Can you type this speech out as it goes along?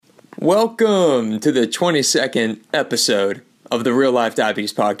Welcome to the 22nd episode of the Real Life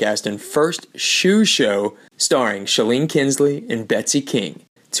Diabetes Podcast and first shoe show starring Shelene Kinsley and Betsy King,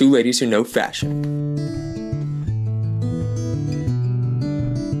 two ladies who know fashion.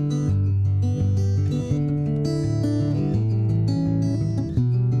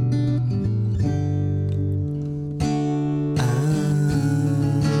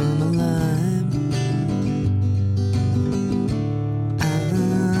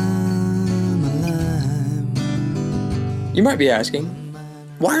 You might be asking,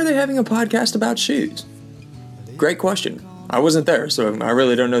 why are they having a podcast about shoes? Great question. I wasn't there, so I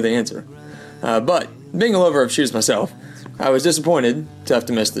really don't know the answer. But being a lover of shoes myself, I was disappointed to have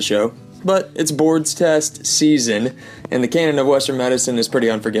to miss the show. But it's boards test season, and the canon of Western medicine is pretty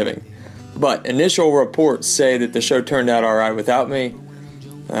unforgiving. But initial reports say that the show turned out alright without me.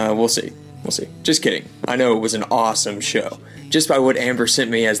 We'll see. Just kidding. I know it was an awesome show, just by what Amber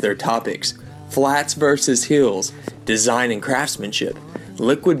sent me as their topics. Flats versus heels, design and craftsmanship,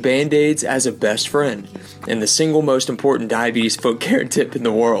 liquid Band-Aids as a best friend, and the single most important diabetes foot care tip in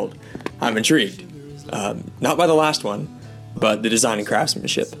the world. I'm intrigued. Not by the last one, but the design and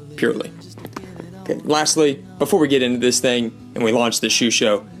craftsmanship, purely. Okay, lastly, before we get into this thing and we launch the shoe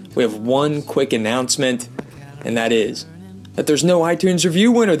show, we have one quick announcement, and that is that there's no iTunes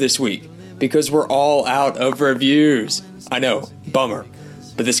review winner this week because we're all out of reviews. I know, bummer,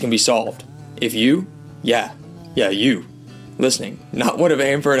 but this can be solved. If you, you, listening, not one of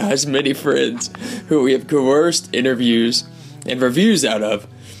Amber and I's many friends who we have coerced interviews and reviews out of,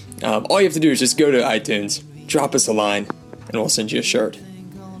 all you have to do is just go to iTunes, drop us a line, and we'll send you a shirt.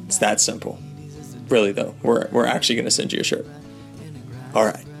 It's that simple. Really, though, we're actually going to send you a shirt. All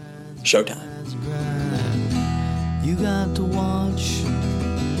right, showtime. You got to watch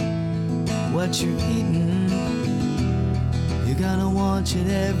what you're eating. You gotta watch it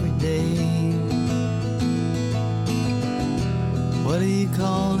every day. What do you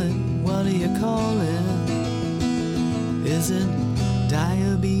call it? Is it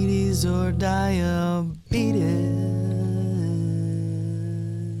diabetes or diabetes?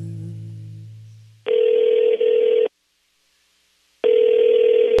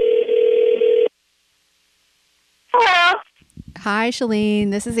 Hello. Hi,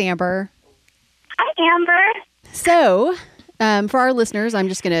 Shelene. This is Amber. Hi, Amber. So, for our listeners, I'm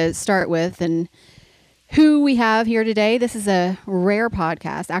just going to start with who we have here today. This is a rare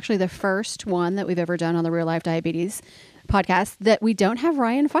podcast, actually the first one that we've ever done on the Real Life Diabetes podcast that we don't have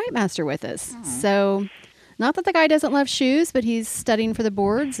Ryan Fightmaster with us. So, not that the guy doesn't love shoes, but he's studying for the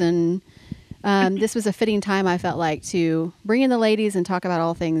boards, and this was a fitting time, I felt like, to bring in the ladies and talk about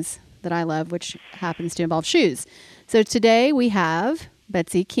all things that I love, which happens to involve shoes. So today we have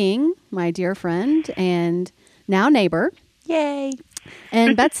Betsy King, my dear friend and now neighbor. Yay.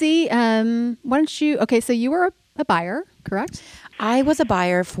 And Betsy, why don't you, okay, so you were a buyer, correct? I was a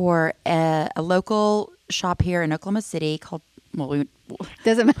buyer for a local shop here in Oklahoma City called,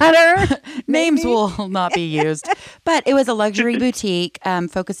 Doesn't matter. names will not be used, but it was a luxury boutique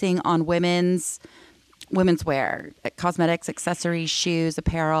focusing on women's wear, cosmetics, accessories, shoes,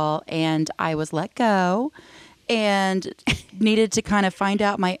 apparel, and I was let go and needed to kind of find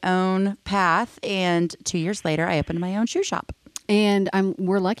out my own path. And 2 years later, I opened my own shoe shop. And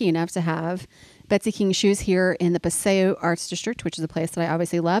we're lucky enough to have Betsy King Shoes here in the Paseo Arts District, which is a place that I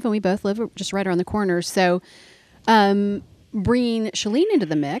obviously love. And we both live just right around the corner. So bringing Shelene into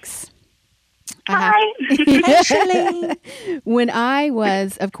the mix. Hi. Hi, Shelene. When I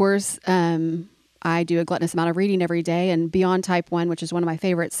was, of course, I do a gluttonous amount of reading every day. And Beyond Type 1, which is one of my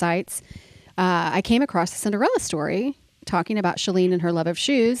favorite sites, I came across a Cinderella story talking about Shelene and her love of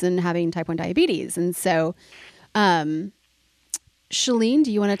shoes and having type 1 diabetes. And so, Shelene,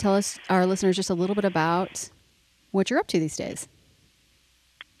 do you want to tell us, our listeners, just a little bit about what you're up to these days?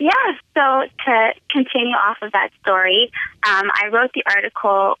 Yeah, so to continue off of that story, I wrote the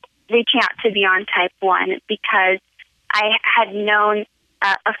article reaching out to Beyond Type 1 because I had known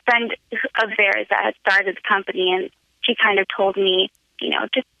a friend of theirs that had started the company, and she kind of told me,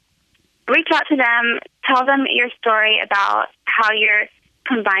 just reach out to them, tell them your story about how you're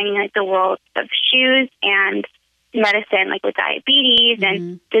combining like the worlds of shoes and medicine, like with diabetes,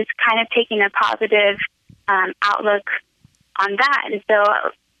 and just kind of taking a positive outlook on that. And so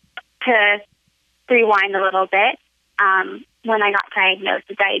to rewind a little bit, when I got diagnosed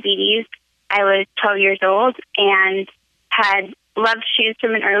with diabetes, I was 12 years old and had loved shoes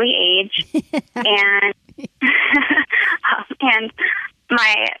from an early age. and and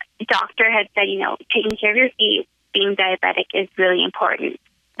my doctor had said, taking care of your feet, being diabetic is really important.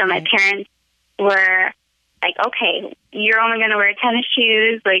 So my parents were like, okay, you're only going to wear tennis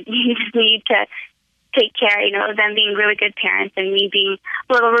shoes. Like, you just need to take care, of them being really good parents and me being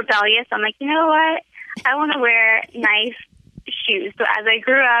a little rebellious. I'm like, you know what? I want to wear nice shoes. So as I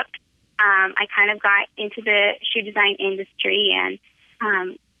grew up, I kind of got into the shoe design industry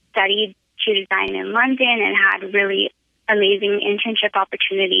and studied shoe design in London and had really amazing internship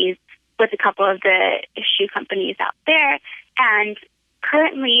opportunities with a couple of the shoe companies out there. And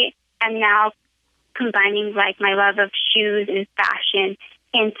currently, I'm now combining like my love of shoes and fashion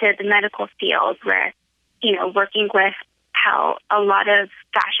into the medical field where, working with how a lot of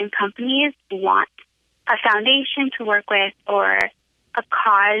fashion companies want a foundation to work with or a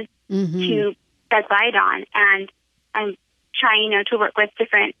cause to shed light on. And I'm trying, to work with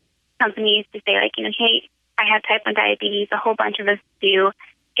different companies to say, like, hey, I have type 1 diabetes. A whole bunch of us do.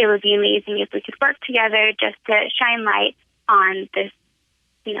 It would be amazing if we could work together just to shine light on this,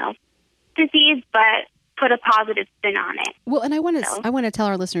 disease, but put a positive spin on it. Well, and I want to tell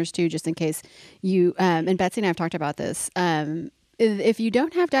our listeners too, just in case you and Betsy and I have talked about this. If you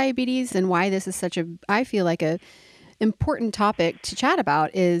don't have diabetes, and why this is such I feel like a important topic to chat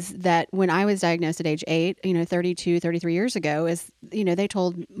about is that when I was diagnosed at age 8, 32, 33 years ago, they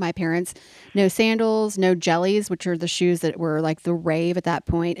told my parents no sandals, no jellies, which are the shoes that were like the rave at that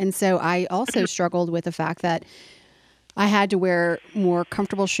point. And so I also struggled with the fact that I had to wear more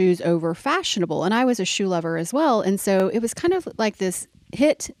comfortable shoes over fashionable. And I was a shoe lover as well. And so it was kind of like this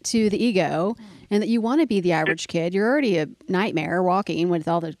hit to the ego, and that you want to be the average kid. You're already a nightmare walking with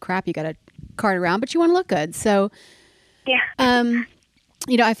all the crap you got to cart around, but you want to look good. So,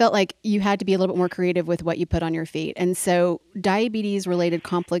 I felt like you had to be a little bit more creative with what you put on your feet. And so diabetes related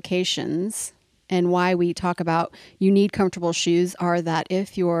complications and why we talk about you need comfortable shoes are that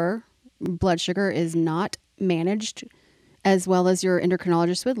if your blood sugar is not managed as well as your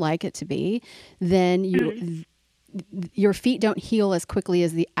endocrinologist would like it to be, then your feet don't heal as quickly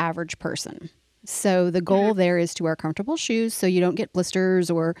as the average person. So the goal there is to wear comfortable shoes so you don't get blisters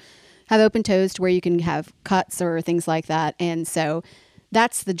or have open toes to where you can have cuts or things like that. And so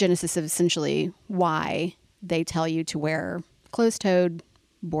that's the genesis of essentially why they tell you to wear closed-toed,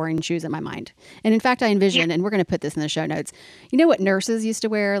 boring shoes in my mind. And in fact, I envision, and we're going to put this in the show notes, you know what nurses used to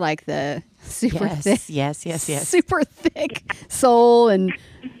wear? Like the super thick. Yes. Super thick sole. And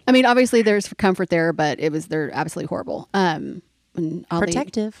I mean, obviously there's comfort there, but they're absolutely horrible. And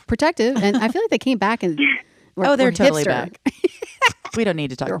Protective. And I feel like they came back and they're totally hipster. back. We don't need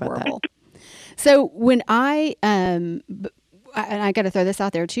to talk They're about horrible. So when and I got to throw this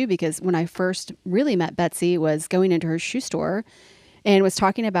out there too, because when I first really met Betsy was going into her shoe store and was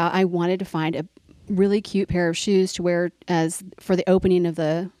talking about, I wanted to find a really cute pair of shoes to wear as for the opening of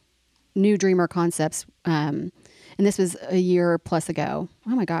the new Dreamer Concepts. And this was a year plus ago.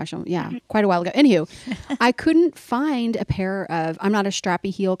 Oh my gosh. Quite a while ago. Anywho, I couldn't find a pair of, I'm not a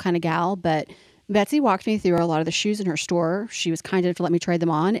strappy heel kind of gal, but Betsy walked me through a lot of the shoes in her store. She was kind enough to let me try them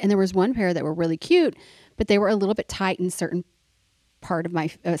on. And there was one pair that were really cute, but they were a little bit tight in a certain part of my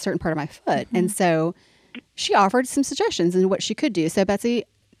foot. And so she offered some suggestions on what she could do. So Betsy,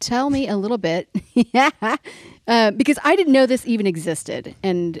 tell me a little bit, because I didn't know this even existed.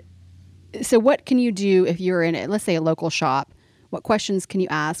 And so what can you do if you're in let's say a local shop? What questions can you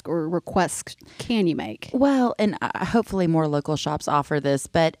ask or requests can you make? Well, and hopefully more local shops offer this,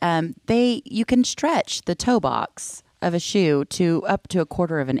 but you can stretch the toe box of a shoe to up to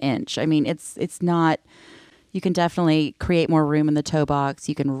 1/4 of an inch. I mean, it's not. You can definitely create more room in the toe box.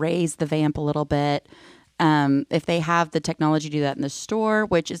 You can raise the vamp a little bit. If they have the technology to do that in the store,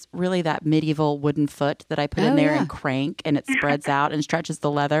 which is really that medieval wooden foot that I put in there and crank, and it spreads out and stretches the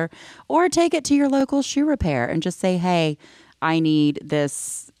leather, or take it to your local shoe repair and just say, hey, I need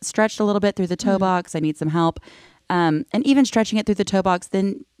this stretched a little bit through the toe box. I need some help. And even stretching it through the toe box,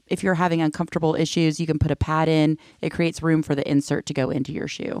 then if you're having uncomfortable issues, you can put a pad in. It creates room for the insert to go into your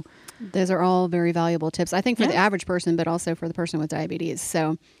shoe. Those are all very valuable tips, I think, for the average person, but also for the person with diabetes.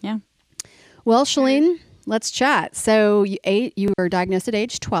 So, well, Shelene, let's chat. So you were diagnosed at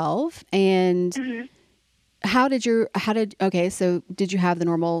age 12, and did you have the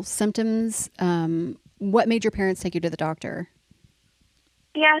normal symptoms? What made your parents take you to the doctor?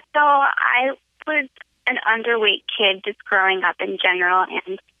 Yeah, so I was an underweight kid just growing up in general.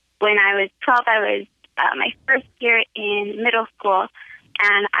 And when I was 12, I was my first year in middle school,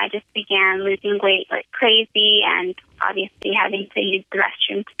 and I just began losing weight like crazy and obviously having to use the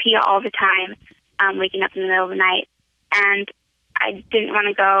restroom to pee all the time, waking up in the middle of the night. And I didn't want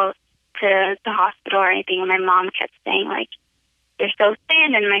to go to the hospital or anything. And my mom kept saying, like, you're so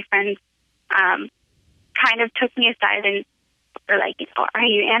thin. And my friends kind of took me aside and were like, are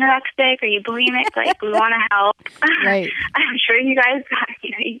you anorexic? Are you bulimic? Like, we want to help. Right. I'm sure you guys got,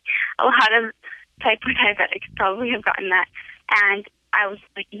 a lot of type 1 diabetics probably have gotten that. And I was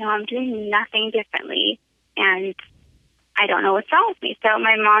like, I'm doing nothing differently, and I don't know what's wrong with me. So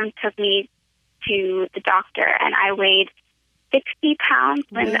my mom took me to the doctor, and I weighed 60 pounds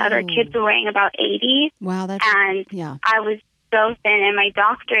when the other kids were weighing about 80. Wow, and I was so thin, and my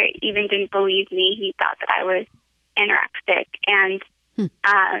doctor even didn't believe me. He thought that I was anorexic, and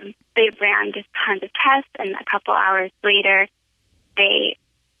they ran just tons of tests, and a couple hours later, they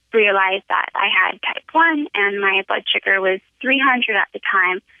realized that I had type 1, and my blood sugar was 300 at the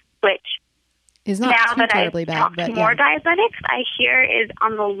time, which is not now too that terribly I've bad, talked but to more diabetics, I hear is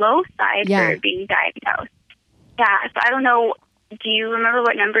on the low side for being diagnosed. Yeah, so I don't know. Do you remember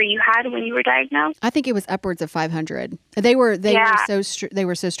what number you had when you were diagnosed? I think it was upwards of 500. They were so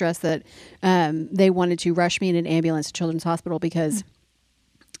stressed that they wanted to rush me in an ambulance to Children's Hospital because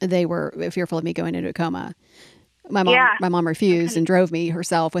they were fearful of me going into a coma. My mom refused and drove me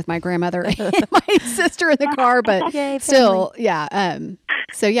herself with my grandmother and my sister in the car, but still,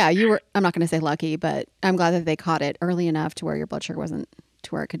 so you were, I'm not going to say lucky, but I'm glad that they caught it early enough to where your blood sugar wasn't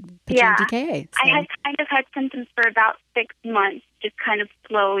to where it could put you in DKA. So. I had kind of had symptoms for about 6 months, just kind of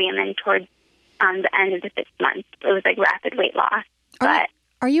slowly, and then towards the end of the 6 months, it was like rapid weight loss.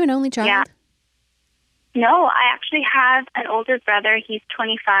 Are you an only child? Yeah. No, I actually have an older brother. He's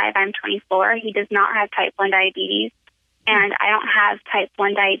 25. I'm 24. He does not have type 1 diabetes, and I don't have type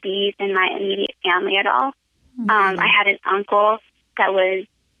 1 diabetes in my immediate family at all. I had an uncle that was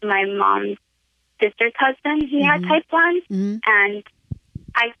my mom's sister's husband. He had type 1, and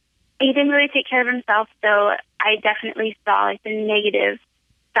he didn't really take care of himself, so I definitely saw like the negative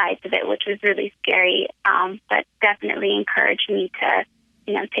sides of it, which was really scary, but definitely encouraged me to,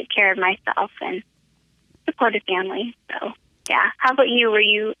 take care of myself and support a family. So, yeah. How about you? Are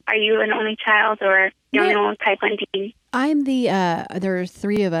you an only child, or you're an only type 1 teen? I'm there are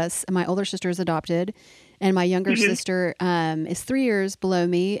 3 of us. My older sister is adopted, and my younger sister is 3 years below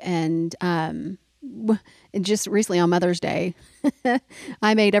me, and just recently on Mother's Day,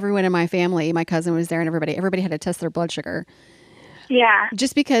 I made everyone in my family, my cousin was there, and everybody had to test their blood sugar. Yeah.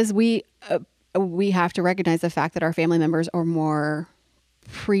 Just because we have to recognize the fact that our family members are more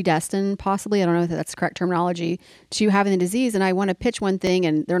predestined, possibly, I don't know if that's the correct terminology, to having the disease. And I want to pitch one thing,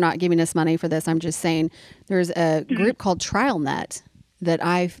 and they're not giving us money for this. I'm just saying there's a group called TrialNet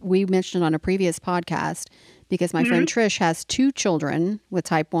that we mentioned on a previous podcast because my friend Trish has 2 children with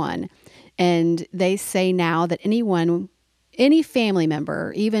type 1. And they say now that any family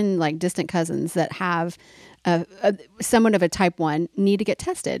member, even like distant cousins that have someone of a type 1 need to get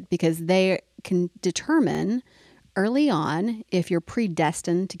tested because they can determine early on if you're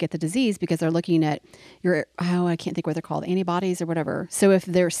predestined to get the disease because they're looking at I can't think what they're called, antibodies or whatever. So if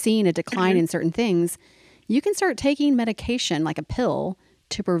they're seeing a decline in certain things, you can start taking medication like a pill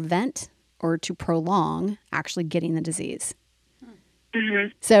to prevent or to prolong actually getting the disease.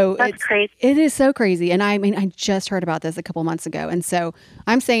 So that's crazy. It is so crazy. And I mean, I just heard about this a couple months ago. And so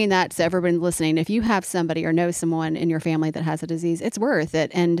I'm saying that to everyone listening, if you have somebody or know someone in your family that has a disease, it's worth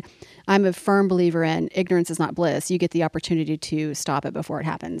it. And I'm a firm believer in ignorance is not bliss. You get the opportunity to stop it before it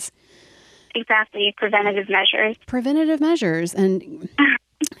happens. Exactly. Preventative measures. And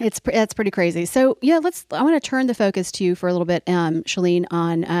that's pretty crazy. So I want to turn the focus to you for a little bit, Shelene,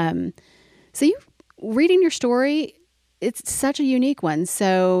 on, so you reading your story, it's such a unique one.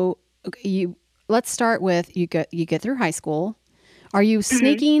 So let's start with you get through high school. Are you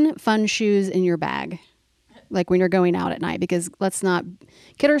sneaking fun shoes in your bag? Like when you're going out at night? Because let's not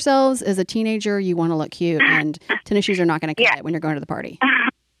kid ourselves. As a teenager, you want to look cute, and tennis shoes are not going to cut it when you're going to the party.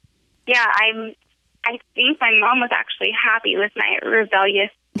 Yeah, I think my mom was actually happy with my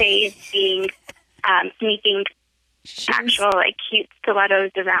rebellious days being sneaking actual like cute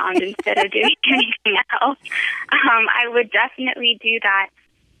stilettos around instead of doing anything else. I would definitely do that.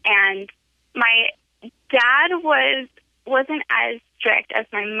 And my dad wasn't as strict as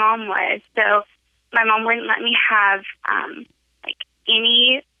my mom was, so my mom wouldn't let me have like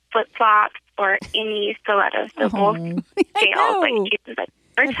any flip flops or any stilettos. So both scales, like shoes, like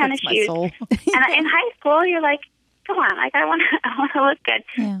or tennis shoes. And in high school, you're like, come on, like I want to look good.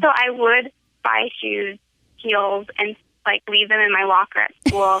 Yeah. So I would buy shoes, heels, and like leave them in my locker at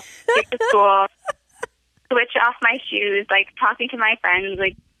school, get to school, switch off my shoes, like talking to my friends,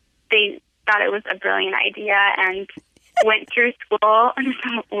 like they thought it was a brilliant idea, and went through school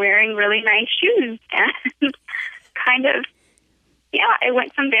wearing really nice shoes. And kind of, I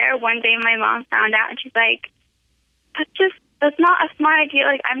went from there. One day my mom found out, and she's like, that's not a smart idea.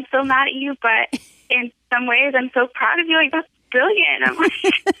 Like, I'm so mad at you, but in some ways I'm so proud of you. Like, brilliant. I'm like,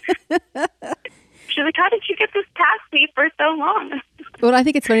 she's like, how did you get this past me for so long? Well, I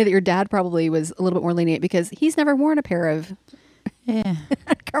think it's funny that your dad probably was a little bit more lenient because he's never worn a pair of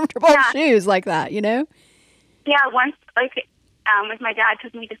comfortable shoes like that, you know? Yeah, once, with my dad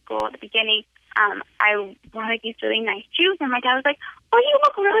took me to school at the beginning, I wanted these really nice shoes, and my dad was like, "Oh, you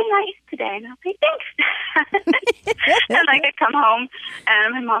look really nice today." And I was like, "Thanks." And I come home,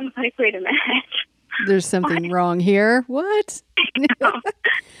 and my mom was like, "Wait a minute, there's something wrong here." What?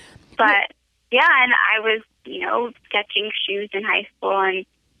 But yeah, and I was, sketching shoes in high school and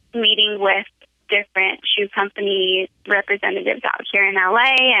meeting with different shoe company representatives out here in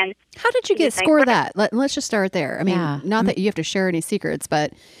LA. And how did you score that? Let's just start there. I mean, not that you have to share any secrets,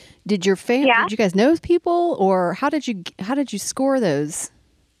 but did your did you guys know people, or how did you score those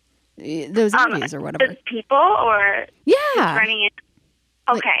interviews or whatever? Those people, or running it?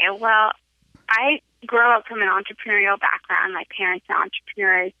 Okay, well, I grew up from an entrepreneurial background. My parents are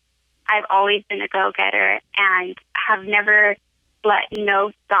entrepreneurs. I've always been a go-getter and have never let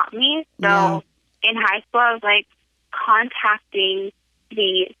no stop me. So in high school, I was contacting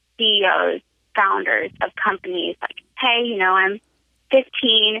the CEOs, founders of companies, hey, I'm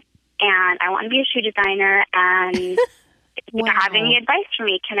 15 and I want to be a shoe designer, and if you have any advice for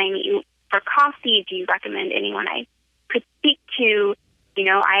me, can I meet you for coffee? Do you recommend anyone I could speak to?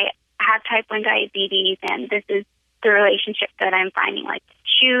 I have type 1 diabetes, and this is the relationship that I'm finding.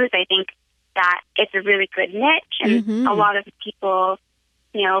 Shoes, I think that it's a really good niche, and a lot of people,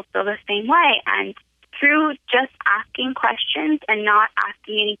 feel the same way. And through just asking questions and not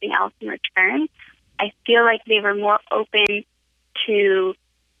asking anything else in return, I feel like they were more open to,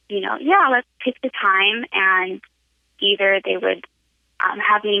 let's take the time, and either they would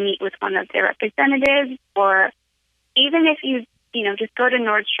have me meet with one of their representatives, or even if you, just go to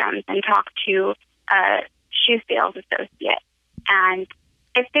Nordstrom's and talk to a shoe sales associate. And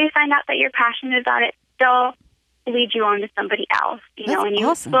if they find out that you're passionate about it, they'll lead you on to somebody else, and you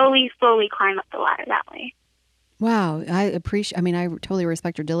awesome. slowly climb up the ladder that way. Wow. I totally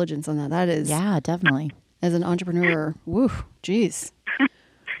respect your diligence on that. That is. Yeah, definitely. As an entrepreneur, geez.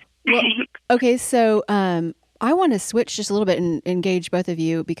 Well, okay, so I want to switch just a little bit and engage both of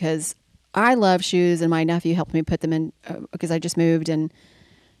you, because I love shoes, and my nephew helped me put them in because I just moved, and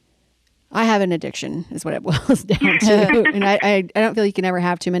I have an addiction is what it boils down to. And I don't feel you can ever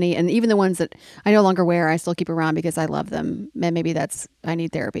have too many. And even the ones that I no longer wear, I still keep around because I love them. And maybe I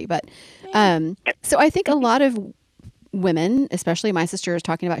need therapy. But so I think a lot of women, especially my sister, is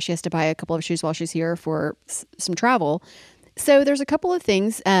talking about she has to buy a couple of shoes while she's here for some travel. So there's a couple of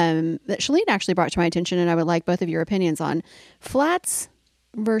things that Shelene actually brought to my attention, and I would like both of your opinions on flats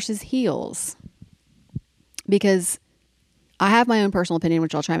versus heels, because I have my own personal opinion,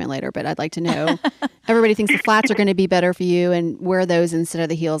 which I'll chime in later, but I'd like to know. Everybody thinks the flats are going to be better for you, and wear those instead of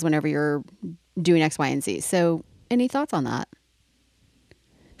the heels whenever you're doing X, Y, and Z. So any thoughts on that?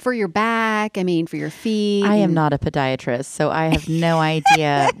 For your back, for your feet. I am not a podiatrist, so I have no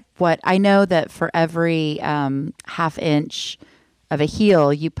idea what. I know that for every half inch of a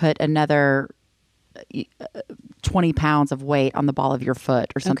heel, you put another 20 pounds of weight on the ball of your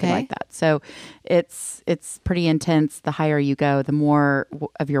foot or something like that. So it's pretty intense. The higher you go, the more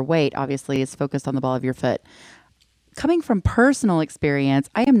of your weight obviously is focused on the ball of your foot. Coming from personal experience,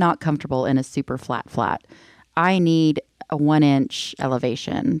 I am not comfortable in a super flat. I need a 1-inch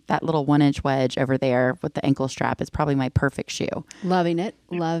elevation. That little 1-inch wedge over there with the ankle strap is probably my perfect shoe. Loving that.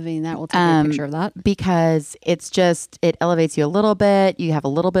 We'll take a picture of that. Because it elevates you a little bit. You have a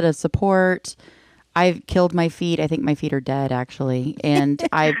little bit of support. I've killed my feet. I think my feet are dead, actually. And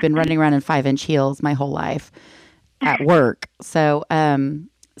I've been running around in 5-inch heels my whole life at work. So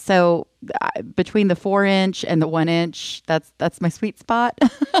between the 4-inch and the 1-inch, that's my sweet spot.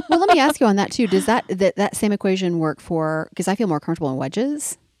 Well, let me ask you on that too. Does that same equation work for, because I feel more comfortable in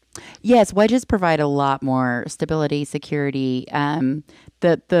wedges? Yes, wedges provide a lot more stability, security.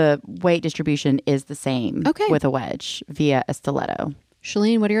 The weight distribution is the same with a wedge via a stiletto.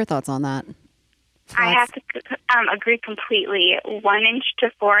 Shelene, what are your thoughts on that? I have to agree completely. 1-inch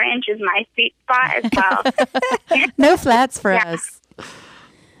to 4-inch is my sweet spot as well. No flats for us.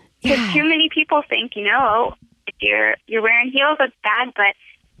 Because too many people think, if you're wearing heels, it's bad. But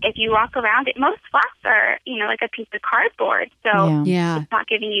if you walk around it, most flats are, like a piece of cardboard. So it's not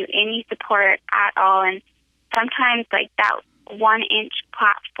giving you any support at all. And sometimes that 1-inch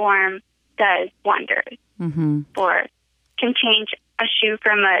platform does wonders can change a shoe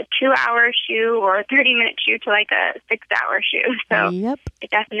from a 2-hour shoe or a 30-minute shoe to a 6-hour shoe. So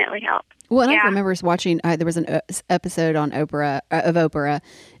it definitely helps. Well, and I remember watching, there was an episode on Oprah,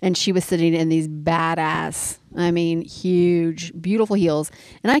 and she was sitting in these badass I mean, huge, beautiful heels.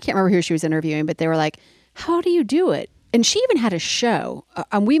 And I can't remember who she was interviewing, but they were like, how do you do it? And she even had a show,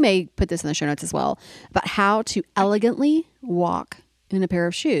 and we may put this in the show notes as well, about how to elegantly walk in a pair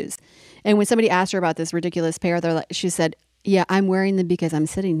of shoes. And when somebody asked her about this ridiculous pair, she said, yeah, I'm wearing them because I'm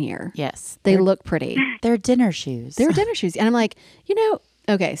sitting here. Yes. They look pretty. They're dinner shoes. They're dinner shoes. And I'm like,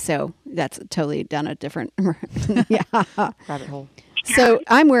 okay, so that's totally down a different rabbit hole. So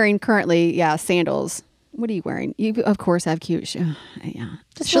I'm wearing currently, sandals. What are you wearing? You, of course, have cute shoes. Yeah.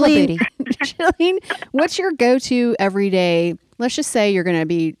 Just a little booty. Shelene, what's your go-to everyday? Let's just say you're going to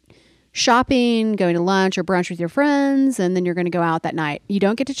be shopping, going to lunch or brunch with your friends, and then you're going to go out that night. You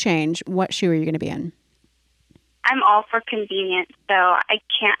don't get to change. What shoe are you going to be in? I'm all for convenience, so I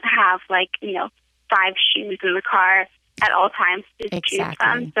can't have 5 shoes in the car at all times to choose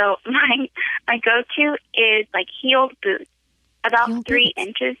from. So my go-to is heeled boots, about 3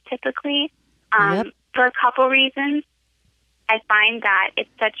 inches typically. For a couple reasons. I find that it's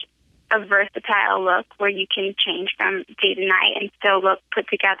such a versatile look where you can change from day to night and still look put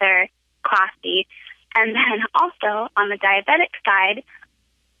together, classy. And then also on the diabetic side,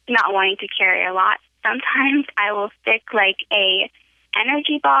 not wanting to carry a lot, sometimes I will stick a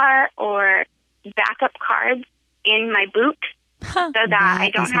energy bar or backup carbs in my boot so that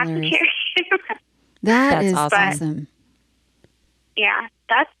I don't have to carry it. That's awesome. awesome. Yeah,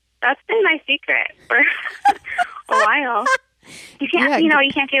 that's been my secret for a while. You can't,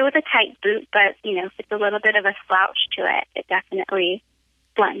 you can't do it with a tight boot, but if it's a little bit of a slouch to it, it definitely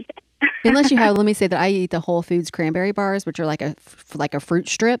blends it. Unless you have, let me say that I eat the Whole Foods cranberry bars, which are like a fruit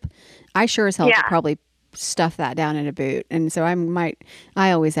strip. I sure as hell could probably stuff that down in a boot, and so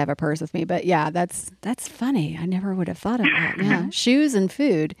I always have a purse with me. But yeah, that's funny. I never would have thought of that. Yeah, shoes and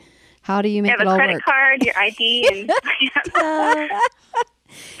food. How do you make it all work? You have a credit card, your ID, and.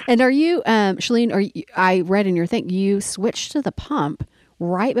 And are you, Shelene? I read in your thing you switched to the pump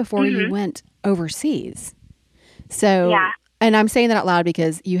right before you went overseas. So, and I'm saying that out loud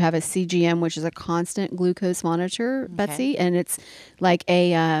because you have a CGM, which is a constant glucose monitor, Betsy, and it's like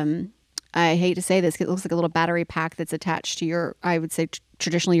a. I hate to say this, it looks like a little battery pack that's attached to your, I would say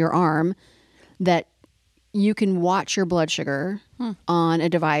traditionally your arm, that you can watch your blood sugar on a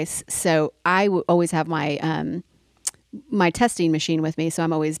device. So I always have my testing machine with me. So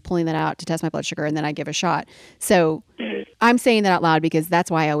I'm always pulling that out to test my blood sugar, and then I give a shot. So I'm saying that out loud because that's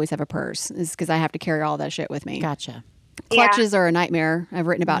why I always have a purse, is because I have to carry all that shit with me. Gotcha. Clutches are a nightmare. I've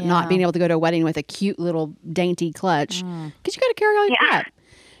written about not being able to go to a wedding with a cute little dainty clutch because you got to carry all your crap.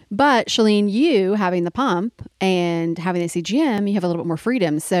 But Shelene, you having the pump and having the CGM, you have a little bit more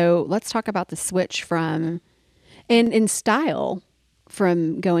freedom. So let's talk about the switch from, and in style,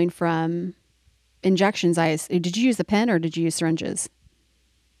 from going from injections. Did you use the pen or did you use syringes?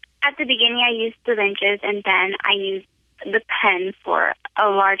 At the beginning, I used syringes, and then I used the pen for a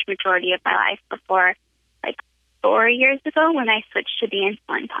large majority of my life before 4 years ago when I switched to the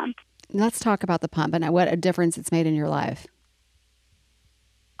insulin pump. Let's talk about the pump and what a difference it's made in your life.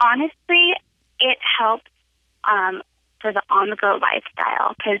 Honestly, it helps for the on-the-go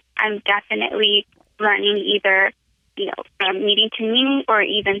lifestyle because I'm definitely running either, from meeting to meeting or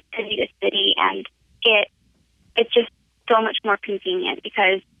even city to city, and it's just so much more convenient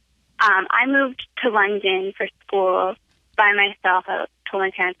because I moved to London for school by myself. I told my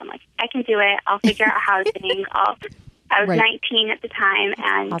parents, I'm like, I can do it. I'll figure out housing. I was 19 at the time,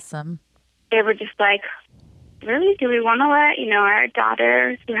 and awesome. They were just like, really, do we want to let, our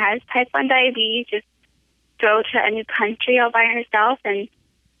daughter who has type 1 diabetes just go to a new country all by herself? And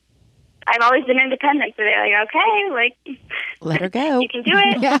I've always been independent, so they're like, okay, let her go. You can do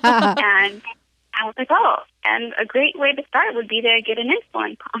it. And I was like, oh, and a great way to start would be to get an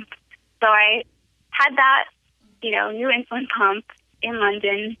insulin pump. So I had that, new insulin pump in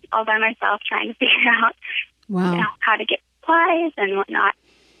London all by myself trying to figure out how to get supplies and whatnot.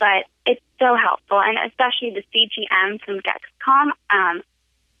 But it's so helpful, and especially the CGM from Dexcom.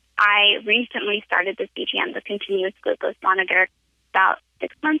 I recently started the CGM, the continuous glucose monitor, about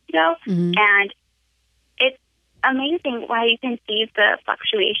 6 months ago, and it's amazing why you can see the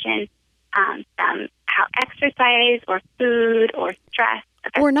fluctuation from how exercise or food or stress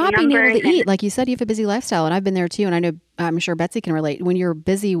or not being able to eat. Like you said, you have a busy lifestyle, and I've been there too, and I'm sure Betsy can relate. When you're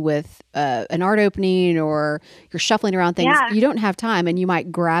busy with an art opening or you're shuffling around things, you don't have time, and you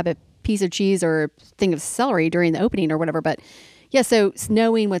might grab a piece of cheese or a thing of celery during the opening or whatever. But so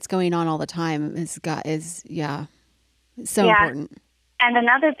knowing what's going on all the time is so important. And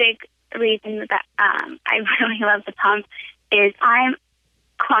another big reason that I really love the pump is I'm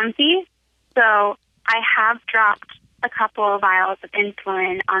clumsy, so I have dropped a couple of vials of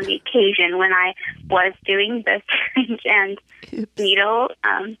insulin on the occasion when I was doing the syringe and needle,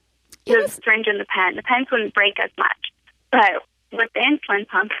 the syringe and the pen. The pens wouldn't break as much. But with the insulin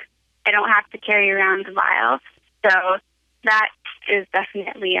pump, I don't have to carry around the vial. So that is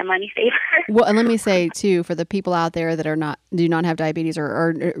definitely a money saver. Well, and let me say too, for the people out there that do not have diabetes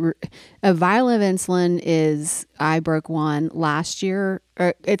or a vial of insulin is, I broke one last year.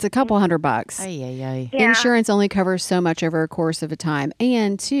 It's a couple $100. Yeah. Insurance only covers so much over a course of a time.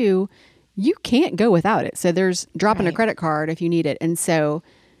 And two, you can't go without it. So there's dropping a credit card if you need it. And so,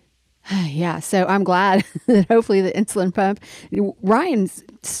 yeah, so I'm glad that hopefully the insulin pump, Ryan's,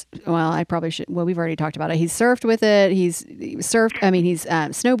 well, I probably should, well, we've already talked about it. He's surfed with it. He's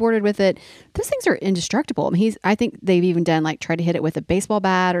snowboarded with it. Those things are indestructible. I think they've even done tried to hit it with a baseball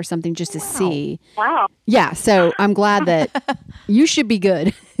bat or something just to see. Wow. Yeah. So I'm glad that you should be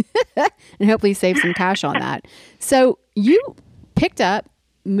good and hopefully save some cash on that. So you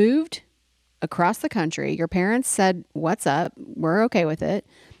moved across the country. Your parents said, "What's up? We're okay with it."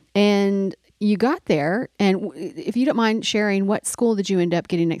 And you got there, and if you don't mind sharing, what school did you end up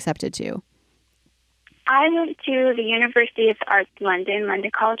getting accepted to? I went to the University of the Arts London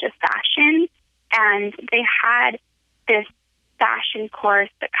College of Fashion, and they had this fashion course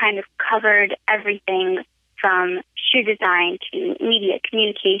that kind of covered everything from shoe design to media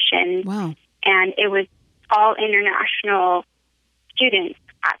communication. Wow. And it was all international students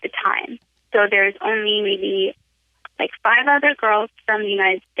at the time. So there's only maybe 5 other girls from the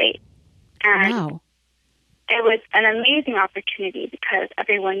United States. And wow. It was an amazing opportunity because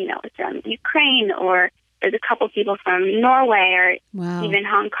everyone, is from Ukraine, or there's a couple people from Norway, or even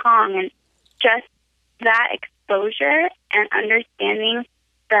Hong Kong. And just that exposure and understanding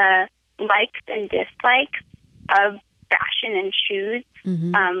the likes and dislikes of fashion and shoes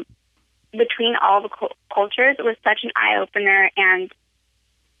between all the cultures was such an eye-opener and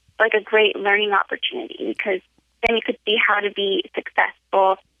a great learning opportunity, because then you could see how to be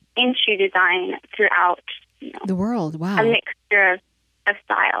successful in shoe design throughout the world. Wow. A mixture of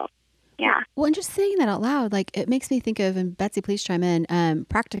styles. Yeah. Well, and just saying that out loud, it makes me think of, and Betsy, please chime in,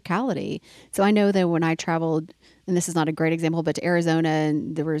 practicality. So I know that when I traveled, and this is not a great example, but to Arizona,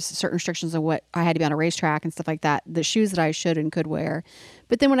 and there was certain restrictions of what I had to be on a racetrack and stuff like that, the shoes that I should and could wear.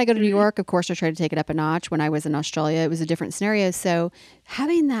 But then when I go to New York, of course, I tried to take it up a notch. When I was in Australia, it was a different scenario. So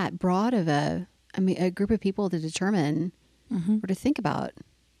having that broad of a group of people to determine or to think about.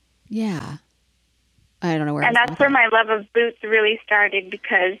 Yeah. I don't know where. And that's where my love of boots really started,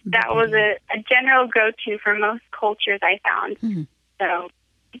 because that was a general go-to for most cultures I found. Mm-hmm. So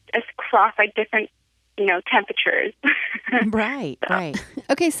it's across different, temperatures. Right.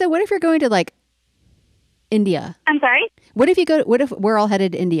 Okay. So what if you're going to India? I'm sorry? What if we're all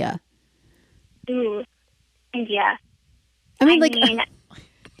headed to India? Ooh, India. I mean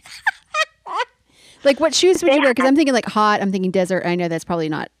what shoes would you wear? Because I'm thinking hot. I'm thinking desert. I know that's probably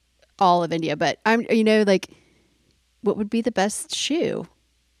not all of India, but I'm, what would be the best shoe?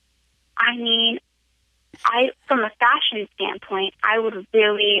 I mean, from a fashion standpoint, I would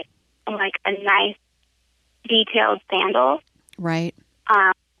really like a nice detailed sandal. Right.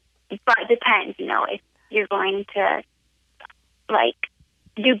 But it depends, if you're going to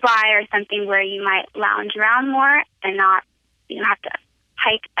Dubai or something where you might lounge around more and not, have to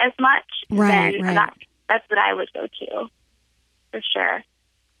hike as much. Right. That's what I would go to, for sure.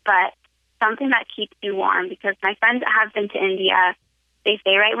 But something that keeps you warm, because my friends that have been to India, they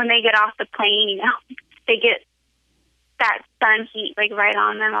say right when they get off the plane, they get that sun heat right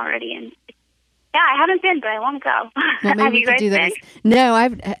on them already. And yeah, I haven't been, but I want to go. Well, maybe have we you could guys do been? that. No,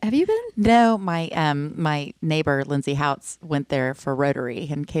 have you been? No, my neighbor Lindsay Houts went there for Rotary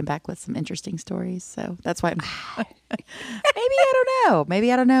and came back with some interesting stories. So that's why maybe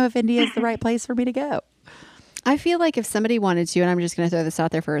I don't know if India is the right place for me to go. I feel like if somebody wanted to, and I'm just going to throw this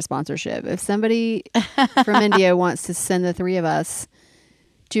out there for a sponsorship, if somebody from India wants to send the 3 of us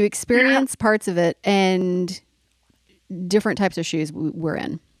to experience parts of it and different types of shoes we're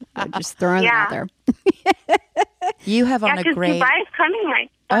in, I'm just throwing that out there. You have on a because great... Dubai is coming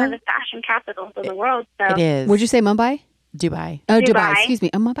one of the fashion capitals of the world. So. It is. Would you say Mumbai? Dubai. Oh, Dubai. Excuse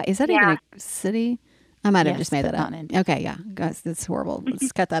me. Oh, Mumbai. Is that even a city? I might have just made that up. Okay, yeah. Guys, that's horrible.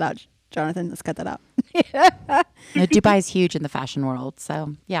 Let's cut that out. Jonathan, let's cut that out. No, Dubai is huge in the fashion world,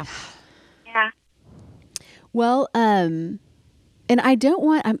 so yeah. Yeah. Well, and I don't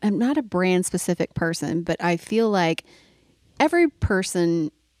want, I'm not a brand specific person, but I feel like every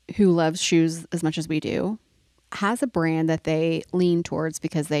person who loves shoes as much as we do has a brand that they lean towards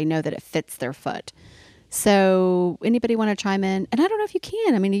because they know that it fits their foot. So anybody want to chime in? And I don't know if you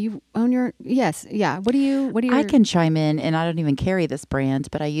can. I mean, you own your, yes. Yeah. What do you, I can chime in, and I don't even carry this brand,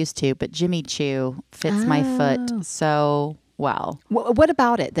 but I used to. But Jimmy Choo fits my foot so well. What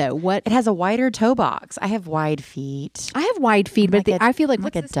about it though? It has a wider toe box. I have wide feet. I have wide feet, but I feel like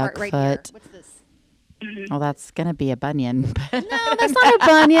like what's a this duck part right foot. here? What's this? Well, that's gonna be a bunion. No, that's not a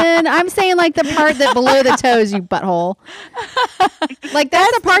bunion. I'm saying like the part that below the toes, you butthole. Like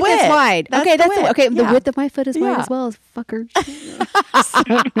that's the part that's wide. Okay, that's the okay. The width of my foot is wide as well as fucker.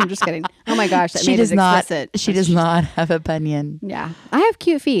 I'm just kidding. Oh my gosh, that made it explicit. She does not have a bunion. Yeah, I have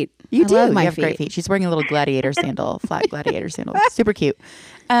cute feet. You do. Love my you have feet. great feet. She's wearing a little gladiator sandal, flat gladiator sandal. Super cute.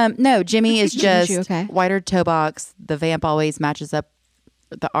 No, Jimmy is just wider toe box. The vamp always matches up.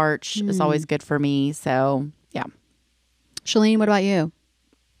 The arch is always good for me. So, yeah. Shelene, what about you?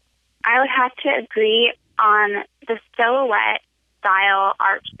 I would have to agree on the silhouette, style,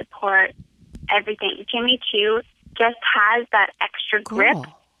 arch support, everything. Jimmy Choo just has that extra grip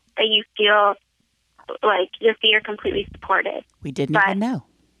that you feel like your feet are completely supported. We didn't even know.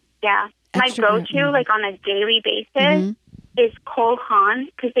 Yeah. Extra My go-to, like on a daily basis, is Cole Haan,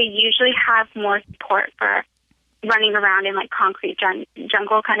 because they usually have more support for running around in like concrete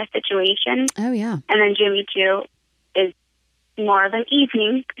jungle kind of situations. Oh, yeah. And then Jimmy Choo is more of an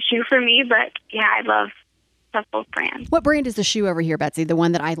evening shoe for me, but yeah, I love both brands. What brand is the shoe over here, Betsy? The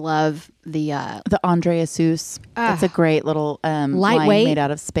one that I love, the Andre Asus. It's a great little lightweight, line made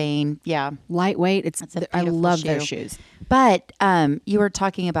out of Spain. Yeah, lightweight. I love those shoes. But you were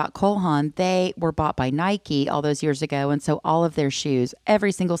talking about Cole Haan. They were bought by Nike all those years ago, and so all of their shoes,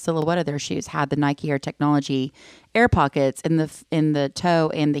 every single silhouette of their shoes, had the Nike Air technology air pockets in the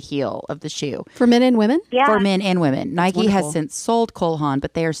toe and the heel of the shoe. For men and women? Yeah. For men and women. Nike has since sold Cole Haan,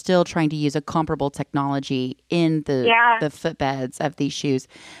 but they are still trying to use a comparable technology in the footbeds of these shoes.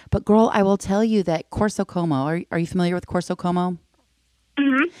 But girl, I will tell you that Corso Como, are you familiar with Corso Como?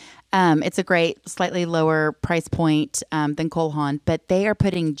 Mm-hmm. It's a great, slightly lower price point than Cole Haan, but they are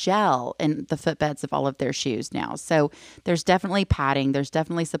putting gel in the footbeds of all of their shoes now. So there's definitely padding, there's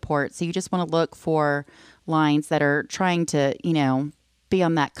definitely support. So you just want to look for lines that are trying to, be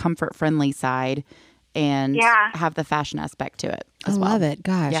on that comfort-friendly side and have the fashion aspect to it as well. I love it.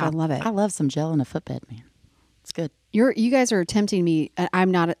 Gosh, I love it. I love some gel in a footbed, man. It's good. You guys are tempting me.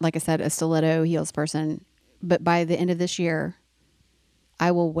 I'm not, like I said, a stiletto heels person, but by the end of this year,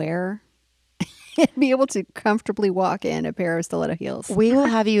 I will wear and be able to comfortably walk in a pair of stiletto heels. We will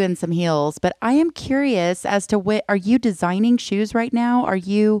have you in some heels, but I am curious as to are you designing shoes right now? Are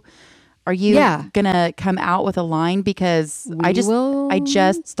you gonna come out with a line? Because I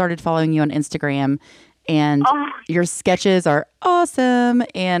just started following you on Instagram, and your sketches are awesome.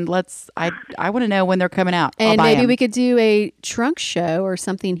 And I want to know when they're coming out. And maybe we could do a trunk show or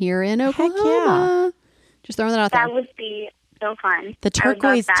something here in Oklahoma. Just throwing that out there. That would be so fun. The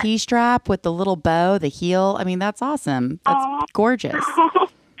turquoise T-strap with the little bow, the heel. I mean, that's awesome. That's gorgeous.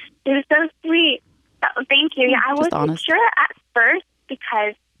 You're so sweet. Thank you. Yeah, I wasn't honest. sure at first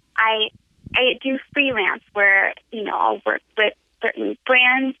because I do freelance where, I'll work with certain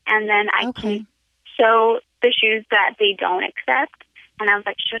brands and then I can show the shoes that they don't accept. And I was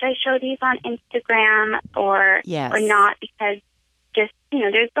like, should I show these on Instagram or not? Because just,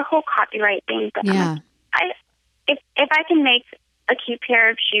 there's the whole copyright thing. But if I can make a cute pair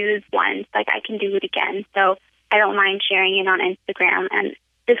of shoes once, like I can do it again. So I don't mind sharing it on Instagram and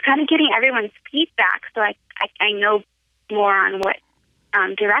just kind of getting everyone's feedback so I know more on what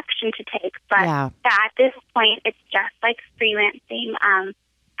direction to take. But at this point, it's just like freelancing.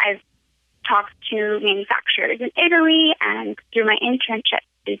 I've talked to manufacturers in Italy and through my internship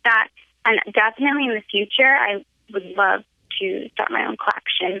do that. And definitely in the future, I would love to start my own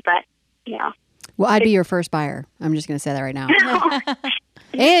collection. But, Well, I'd be your first buyer. I'm just going to say that right now.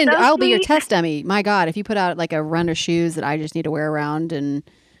 And so I'll be your test dummy. My God, if you put out like a run of shoes that I just need to wear around and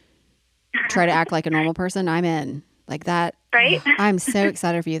try to act like a normal person, I'm in. Like that. Right? I'm so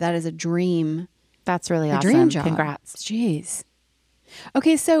excited for you. That is a dream. That's really awesome. Dream job. Congrats. Jeez.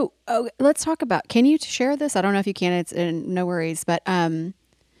 Okay, so let's talk about. Can you share this? I don't know if you can. It's no worries. But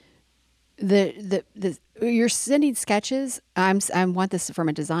you're sending sketches. I want this from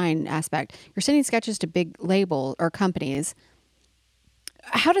a design aspect. You're sending sketches to big label or companies.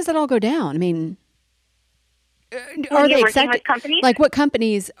 How does that all go down? I mean, are they working with companies? Like what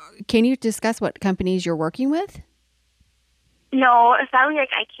companies? Can you discuss what companies you're working with? No, sadly,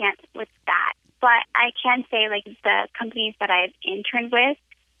 I can't with that. But I can say, the companies that I've interned with,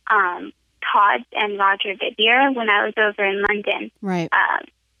 Todd and Roger Vidier, when I was over in London, right?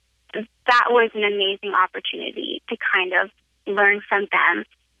 That was an amazing opportunity to kind of learn from them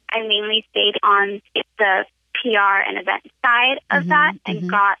I mainly stayed on the PR and event side of that and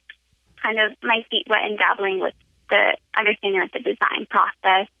got kind of my feet wet in dabbling with the understanding of the design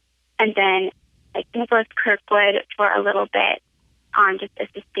process. And then like Nicholas Kirkwood for a little bit on just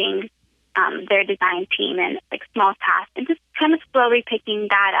assisting their design team and like small tasks and just kind of slowly picking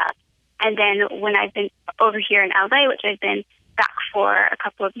that up. And then when I've been over here in LA, which I've been back for a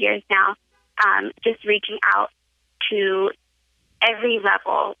couple of years now, just reaching out to every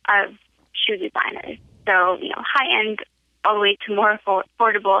level of shoe designers. So, high-end all the way to more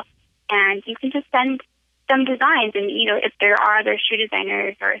affordable. And you can just send some designs. And, if there are other shoe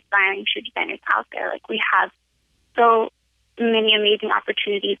designers or aspiring shoe designers out there, like we have so many amazing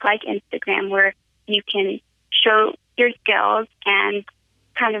opportunities like Instagram where you can show your skills and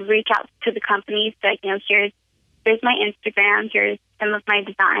kind of reach out to the companies like, here's my Instagram, here's some of my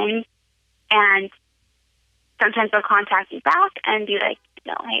designs. And sometimes they'll contact you back and be like,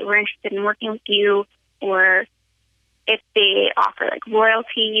 hey, we're interested in working with you. Or if they offer like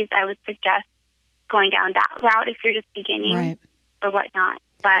royalties, I would suggest going down that route if you're just beginning or whatnot.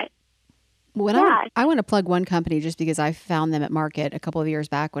 But I want to plug one company just because I found them at Market a couple of years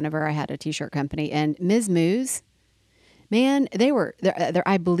back whenever I had a t-shirt company. And Ms. Moose, man,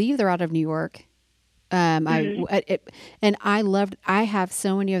 I believe they're out of New York. I have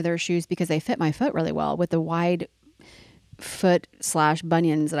so many of their shoes because they fit my foot really well with the wide foot /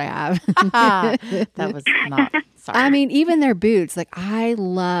 bunions that I have. That was not, sorry. I mean, even their boots, like I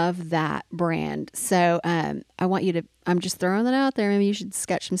love that brand. So I want you to, I'm just throwing that out there. Maybe you should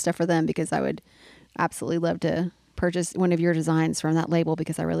sketch some stuff for them because I would absolutely love to purchase one of your designs from that label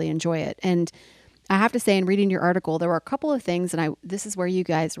because I really enjoy it. And I have to say, in reading your article, there were a couple of things, and this is where you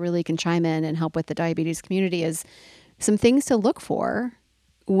guys really can chime in and help with the diabetes community, is some things to look for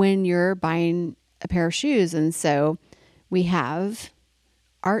when you're buying a pair of shoes. And so we have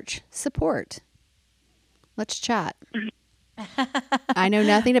arch support. Let's chat. I know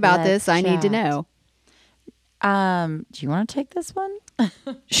nothing about this. I need to know. Do you want to take this one?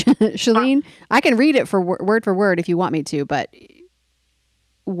 Shelene, I can read it for word if you want me to, but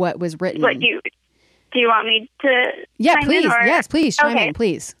what was written. What do you want me to? Yeah, please. Yes, please chime in,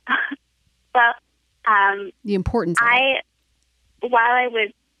 please. Well, the importance of it. While I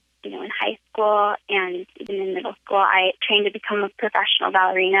was, in high school and even in middle school, I trained to become a professional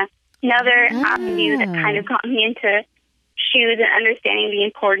ballerina. Another avenue that kind of got me into shoes and understanding the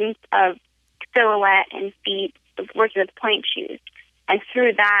importance of silhouette and feet, working with point shoes. And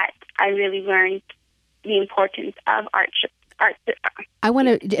through that, I really learned the importance of arch. I want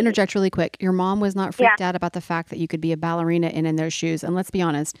to interject really quick. Your mom was not freaked out about the fact that you could be a ballerina in those shoes. And let's be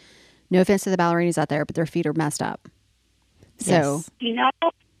honest, no offense to the ballerinas out there, but their feet are messed up. So,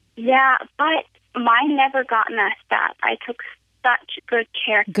 yeah, but mine never got messed up. I took such good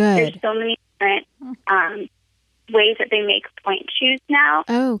care. There's so many different ways that they make point shoes now.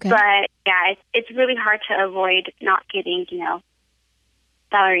 Oh, okay. But yeah, it's really hard to avoid not getting,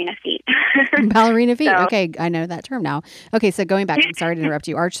 ballerina feet. Ballerina feet. So, okay, I know that term now. Okay, so going back, I'm sorry to interrupt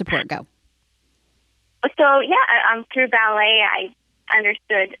you. Arch support, go. So yeah, through ballet, I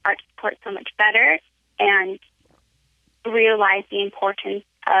understood arch support so much better and realized the importance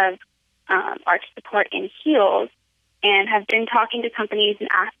of arch support in heels, and have been talking to companies and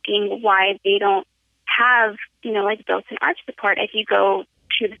asking why they don't have, like built-in arch support. If you go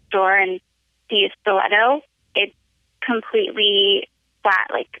to the store and see a stiletto, it's completely flat,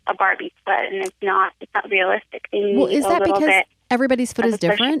 like a Barbie foot, and it's not realistic. Well, is that because everybody's foot is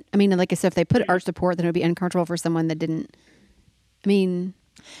different? I mean, like I said, if they put arch support, then it would be uncomfortable for someone that didn't. I mean,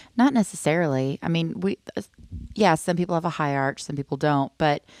 not necessarily. I mean, some people have a high arch, some people don't,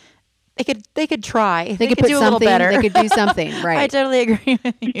 but they could try. They could put do something, a little better. They could do something, right? I totally agree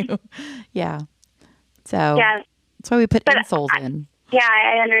with you. Yeah. So that's why we put insoles in. Yeah,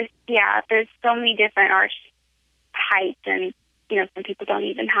 I understand. Yeah, there's so many different arch heights, and some people don't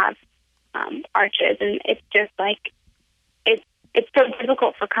even have arches, and it's just like it's so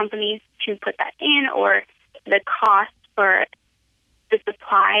difficult for companies to put that in, or the cost for the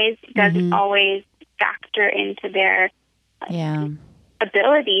supplies doesn't always factor into their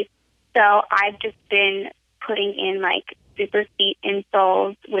ability. So I've just been putting in like super seat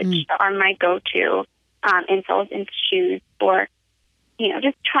insoles, which are my go-to insoles into shoes, or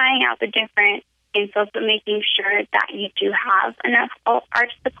just trying out the different insoles, but making sure that you do have enough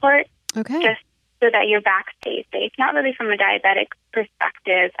arch support. Okay. Just so that your back stays safe. Not really from a diabetic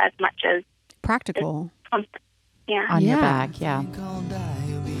perspective as much as practical. Yeah. On your back, yeah.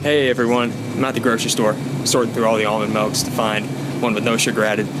 Hey everyone, I'm at the grocery store, sorting through all the almond milks to find one with no sugar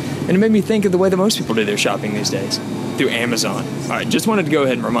added. And it made me think of the way that most people do their shopping these days. through Amazon. All right, just wanted to go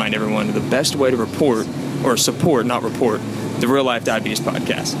ahead and remind everyone of the best way to report, or support, not report, the Real Life Diabetes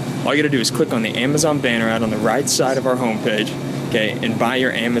Podcast. All you got to do is click on the Amazon banner out on the right side of our homepage, okay, and buy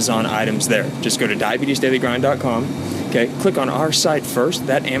your Amazon items there. Just go to diabetesdailygrind.com, okay, click on our site first,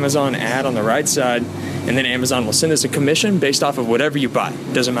 that Amazon ad on the right side, and then Amazon will send us a commission based off of whatever you buy.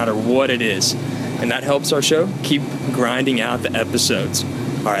 Doesn't matter what it is. And that helps our show keep grinding out the episodes.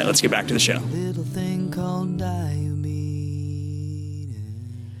 All right, let's get back to the show. Little thing called diabetes.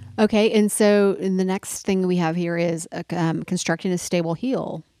 Okay, and so the next thing we have here is constructing a stable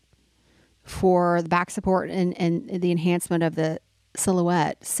heel for the back support and the enhancement of the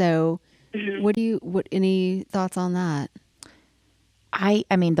silhouette. So, any thoughts on that? I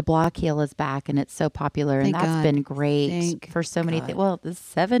mean, the block heel is back and it's so popular, and Thank that's God. been great Thank for so many God. things. Well, the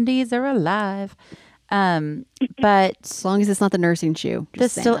 70s are alive. But As long as it's not the nursing shoe. the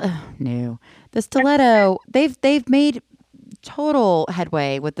Just saying that. no, the stiletto, they've made total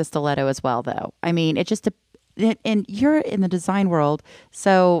headway with the stiletto as well, though. I mean, it just, and you're in the design world,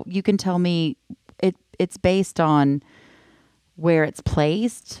 so you can tell me it's based on where it's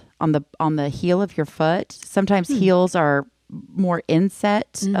placed on the heel of your foot. Sometimes heels are more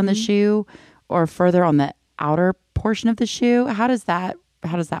inset on the shoe or further on the outer portion of the shoe. How does that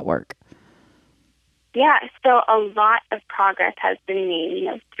work? Yeah, so a lot of progress has been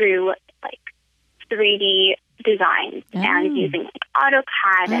made, through like 3D designs and using like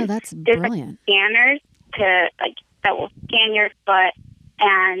AutoCAD Oh, and that's different brilliant. scanners to that will scan your foot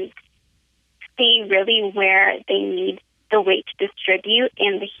and see really where they need the weight to distribute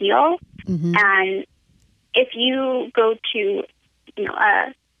in the heel. And if you go to,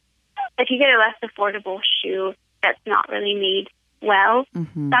 if you get a less affordable shoe that's not really made well,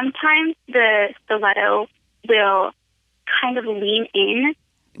 sometimes the stiletto will kind of lean in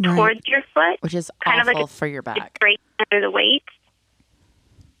towards your foot, Which is kind awful of like for your it's back. break under the weight.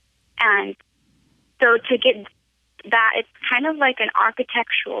 And so to get that, it's kind of like an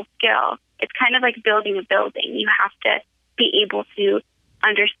architectural skill. It's kind of like building a building. You have to be able to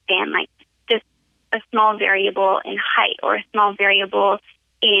understand like just a small variable in height or a small variable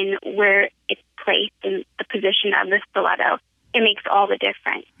in where it's placed in the position of the stiletto. It makes all the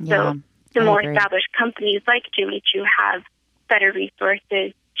difference. Yeah, So the I more agree. established companies like Jimmy Choo have better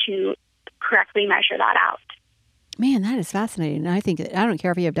resources to correctly measure that out. Man, that is fascinating. And I think I don't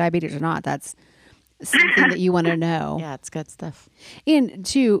care if you have diabetes or not. That's something that you want to know. Yeah, it's good stuff. And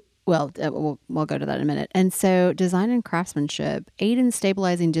we'll go to that in a minute. And so design and craftsmanship aid in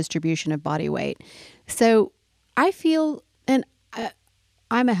stabilizing distribution of body weight. So I feel, and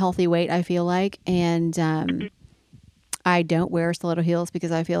I'm a healthy weight, I feel like, and I don't wear stiletto heels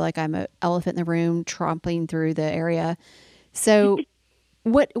because I feel like I'm an elephant in the room tromping through the area. So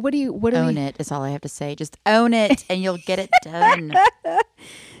what do Own it is all I have to say. Just own it and you'll get it done.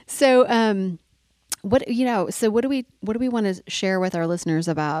 So, what do we want to share with our listeners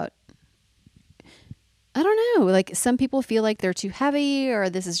about? I don't know. Like some people feel like they're too heavy, or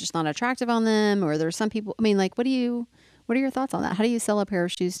this is just not attractive on them, or there's some people. I mean, like, what are your thoughts on that? How do you sell a pair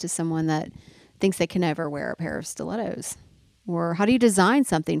of shoes to someone that thinks they can never wear a pair of stilettos? Or how do you design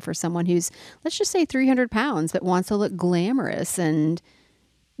something for someone who's, let's just say 300 pounds, but wants to look glamorous and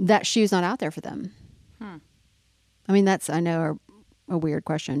that shoe's not out there for them? I mean, that's, I know, a weird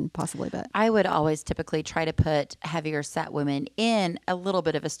question possibly, but I would always typically try to put heavier set women in a little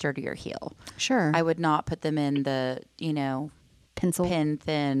bit of a sturdier heel. sure. I would not put them in the, Pencil. pin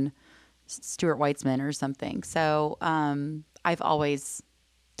thin Stuart Weitzman or something. So I've always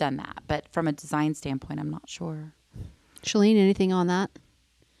done that. But from a design standpoint, I'm not sure. Shelene, anything on that?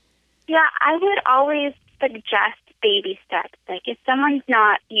 Yeah, I would always suggest baby steps. Like if someone's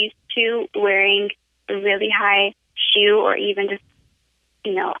not used to wearing a really high shoe or even just,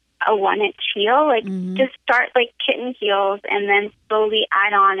 a 1-inch heel, like just start like kitten heels and then slowly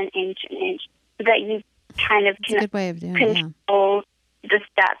add on an inch so that you kind of It's a good way of doing it, yeah. control the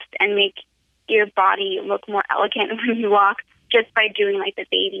steps and make your body look more elegant when you walk just by doing like the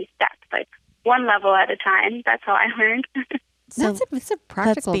baby steps, like one level at a time. That's how I learned. So It's a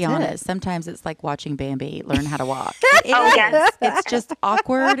practical let's be tip. honest. Sometimes it's like watching Bambi learn how to walk. It Oh, is. yes. It's just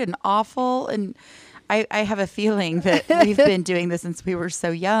awkward and awful. And I have a feeling that we've been doing this since we were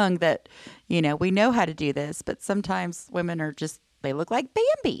so young that, we know how to do this. But sometimes women are just, they look like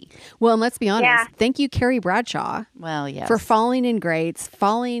Bambi. Well, and let's be honest. Yeah. Thank you, Carrie Bradshaw, Well, yes. for falling in grades,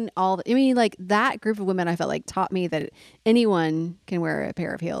 like that group of women I felt like taught me that anyone can wear a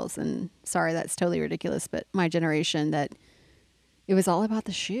pair of heels. And sorry, that's totally ridiculous, but my generation, that it was all about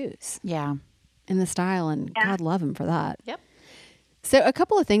the shoes Yeah. and the style, and God love them for that. Yep. So a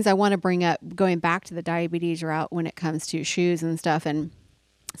couple of things I want to bring up, going back to the diabetes route when it comes to shoes and stuff, and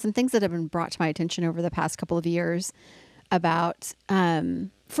some things that have been brought to my attention over the past couple of years about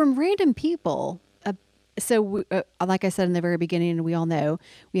from random people. Like I said in the very beginning, we all know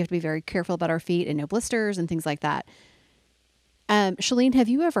we have to be very careful about our feet and no blisters and things like that. Shelene, have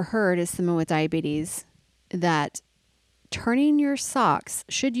you ever heard, as someone with diabetes, that turning your socks,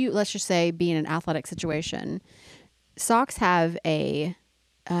 should you, let's just say, be in an athletic situation, socks have a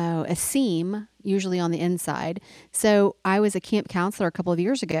seam usually on the inside. So I was a camp counselor a couple of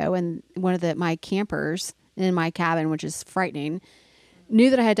years ago, and one of my campers in my cabin, which is frightening, knew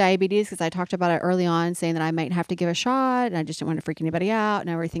that I had diabetes because I talked about it early on, saying that I might have to give a shot, and I just didn't want to freak anybody out and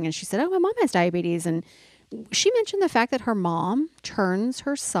everything. And she said, "Oh, my mom has diabetes." And she mentioned the fact that her mom turns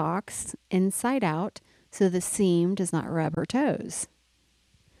her socks inside out so the seam does not rub her toes.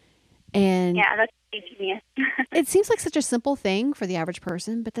 And Yeah, that's genius. it seems like such a simple thing for the average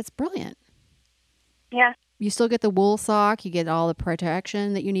person, but that's brilliant. Yeah. You still get the wool sock, you get all the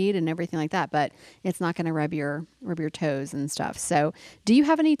protection that you need and everything like that, but it's not going to rub your toes and stuff. So, do you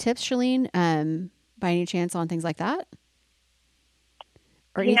have any tips, Shelene, by any chance, on things like that?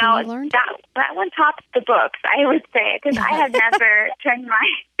 Or anything you've learned? That one tops the books, I would say, because I have never turned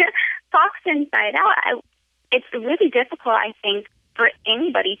my socks inside out. It's really difficult, I think, for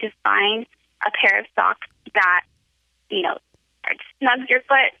anybody to find a pair of socks that, snug your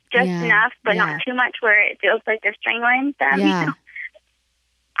foot just enough, but not too much where it feels like they're strangling them. Yeah.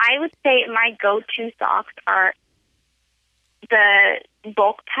 I would say my go-to socks are the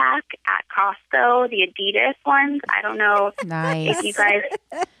bulk pack at Costco, the Adidas ones. I don't know if you guys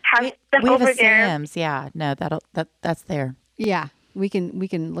have them we have over a there. Sam's. Yeah, no, that's there. Yeah, we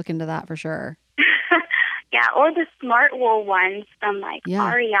can look into that for sure. Yeah, or the Smart Wool ones from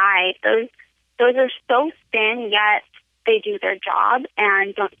REI. Those are so thin, yet they do their job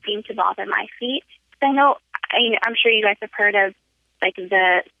and don't seem to bother my feet. I know, I'm sure you guys have heard of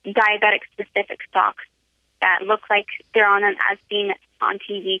the diabetic specific socks that look like they're on an as seen on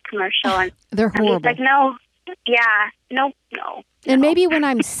TV commercial, and they're horrible. I'm just no. And maybe when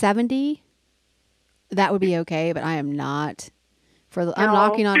I'm 70, that would be okay, but I am not. I'm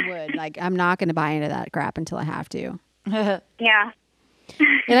knocking on wood. I'm not going to buy into that crap until I have to. Yeah.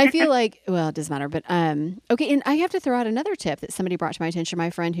 And I feel like, well, it doesn't matter, but okay. And I have to throw out another tip that somebody brought to my attention. My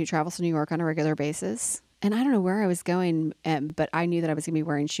friend who travels to New York on a regular basis, and I don't know where I was going, but I knew that I was going to be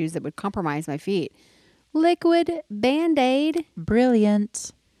wearing shoes that would compromise my feet. Liquid Band-Aid.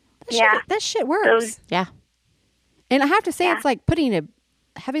 Brilliant. That shit works. Yeah. And I have to say, it's like putting a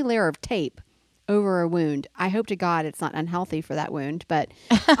heavy layer of tape over a wound. I hope to God it's not unhealthy for that wound, but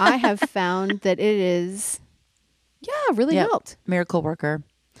I have found that it is, really helped. Miracle worker.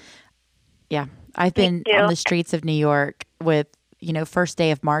 Yeah. I've been on the streets of New York with, first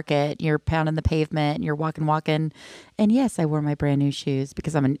day of market. You're pounding the pavement and you're walking. And yes, I wore my brand new shoes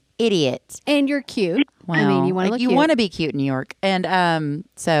because I'm an idiot. And you're cute. Well, I mean, you want to look cute. You want to be cute in New York. And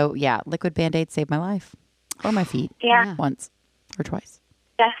Liquid Band-Aid saved my life. Or my feet. Yeah. Once or twice.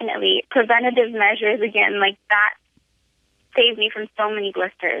 Definitely. Preventative measures, again, like that saved me from so many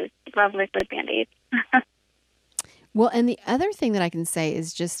blisters. Love Liquid Band-Aids. Well, and the other thing that I can say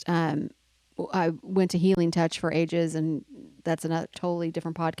is just I went to Healing Touch for ages, and that's another totally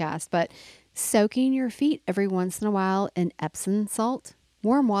different podcast, but soaking your feet every once in a while in Epsom salt,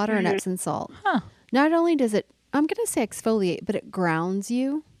 warm water and Epsom salt. Huh. Not only does it, I'm going to say exfoliate, but it grounds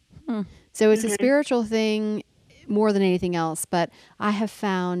you. So it's a spiritual thing more than anything else, but I have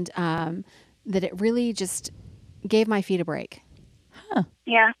found that it really just gave my feet a break. Huh.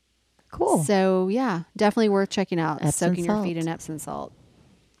 Yeah. Cool. So, definitely worth checking out. Epsom soaking your salt. feet in Epsom salt.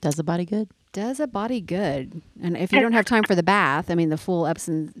 Does a body good. Does a body good. And if you don't have time for the bath, the full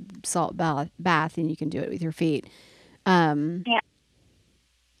Epsom salt bath, then you can do it with your feet.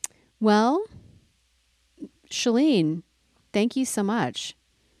 Well, Shelene, thank you so much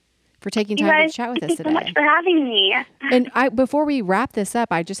for taking time to chat with us today. Thank you so much for having me. And before we wrap this up,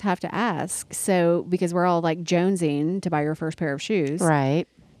 I just have to ask, so because we're all jonesing to buy your first pair of shoes. Right.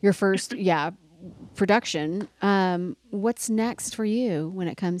 Your first, production. What's next for you when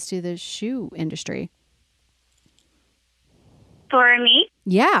it comes to the shoe industry? For me?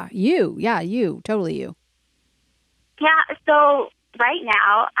 Yeah, you. Yeah, you. Totally you. Yeah, so right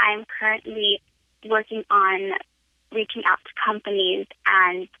now I'm currently working on reaching out to companies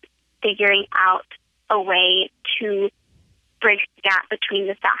and figuring out a way to bridge the gap between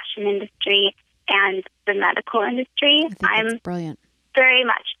the fashion industry and the medical industry. I'm brilliant. Very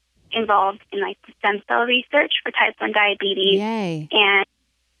much involved in the stem cell research for type 1 diabetes. Yay. And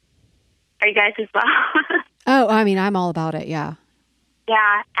are you guys as well? Oh, I'm all about it. Yeah.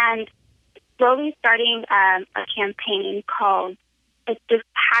 Yeah, and slowly starting a campaign called, it's just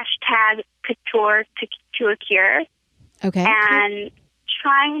hashtag couture to a cure, Okay. and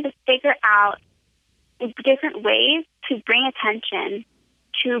trying to figure out different ways to bring attention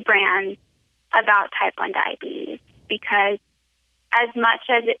to brands about type 1 diabetes, because as much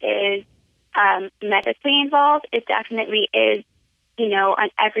as it is medically involved, it definitely is, an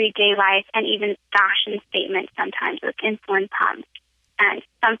everyday life and even fashion statement sometimes with insulin pumps, and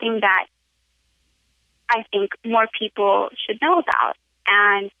something that I think more people should know about.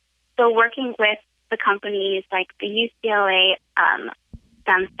 And so working with the companies like the UCLA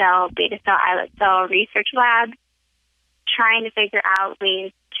stem cell, beta cell, islet cell research lab, trying to figure out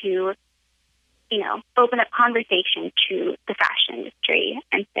ways to, open up conversation to the fashion industry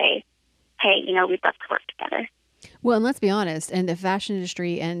and say, hey, we'd love to work together. Well, and let's be honest, and the fashion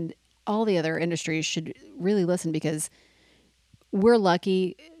industry and all the other industries should really listen, because we're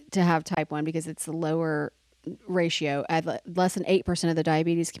lucky to have type 1 because it's a lower ratio at less than 8% of the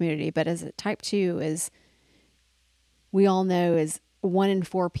diabetes community. But as a type 2, as we all know, is 1 in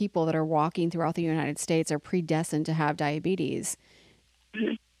 4 people that are walking throughout the United States are predestined to have diabetes.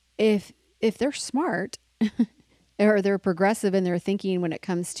 Mm-hmm. If they're smart or they're progressive in their thinking when it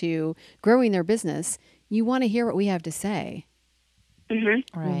comes to growing their business, you want to hear what we have to say.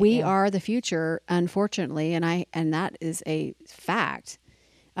 Mm-hmm. Right, We are the future, unfortunately, and that is a fact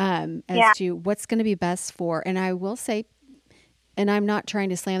as to what's going to be best for. And I will say, and I'm not trying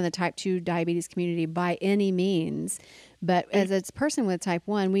to slam the type 2 diabetes community by any means, but as a person with type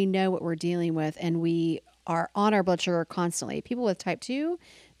 1, we know what we're dealing with, and we are on our blood sugar constantly. People with type 2,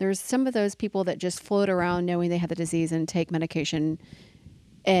 there's some of those people that just float around knowing they have the disease and take medication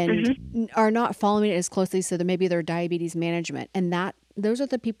and are not following it as closely, so that maybe their diabetes management. And those are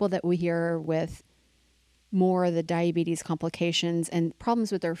the people that we hear with more of the diabetes complications and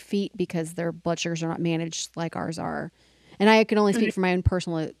problems with their feet because their blood sugars are not managed like ours are. And I can only speak from my own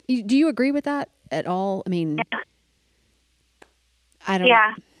personal. Do you agree with that at all? I mean, I don't.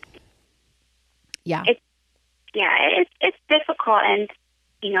 Yeah. Yeah. It's difficult, and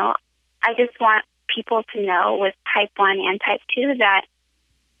I just want people to know with type 1 and type 2 that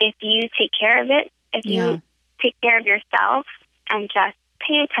if you take care of it, if you take care of yourself and just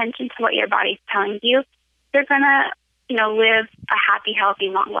pay attention to what your body's telling you, you're gonna live a happy, healthy,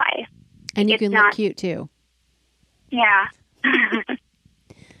 long life. And you can look cute too. Yeah.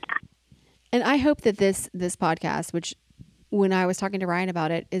 And I hope that this podcast, which when I was talking to Ryan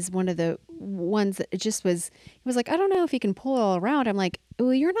about it, is one of the ones that it was like, I don't know if you can pull it all around. I'm like,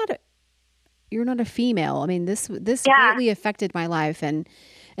 well, you're not a female. I mean, this greatly affected my life. And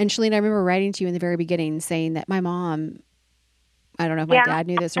Shelene, I remember writing to you in the very beginning saying that my mom, I don't know if my dad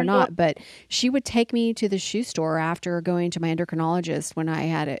knew this or not, but she would take me to the shoe store after going to my endocrinologist when I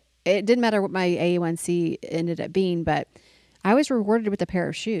had it. It didn't matter what my A1C ended up being, but I was rewarded with a pair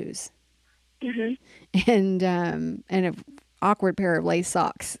of shoes. Mm-hmm. And an awkward pair of lace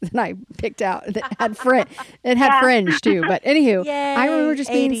socks that I picked out that had fringe too. But anywho, Yay, I remember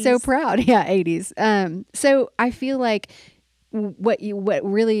just being 80s. so proud. Yeah, 80s. So I feel like what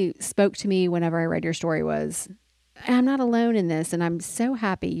really spoke to me whenever I read your story was, I'm not alone in this, and I'm so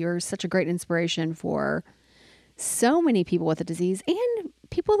happy. You're such a great inspiration for so many people with the disease and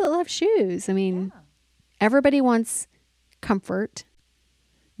people that love shoes. I mean, everybody wants comfort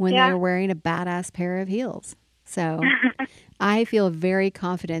when they're wearing a badass pair of heels. So I feel very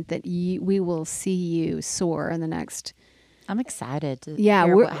confident that we will see you soar in the next. I'm excited to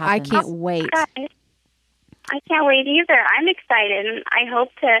hear what happens. I can't wait. I can't wait either. I'm excited, and I hope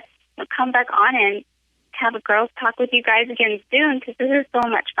to come back on and have a girls talk with you guys again soon, because this is so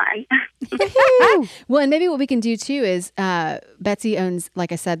much fun. Well, and maybe what we can do too is Betsy owns,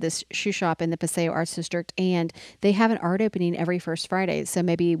 like I said, this shoe shop in the Paseo Arts District, and they have an art opening every first Friday. So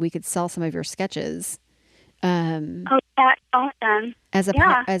maybe we could sell some of your sketches. Oh, that's awesome. As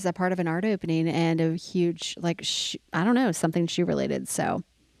a part of an art opening and a huge, I don't know, something shoe related. So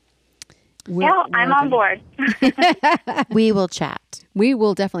I'm on board. We will chat. We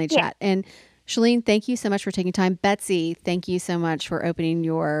will definitely chat. And Shelene, thank you so much for taking time. Betsy, thank you so much for opening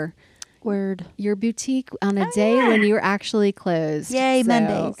your boutique on a day when you're actually closed. Yay,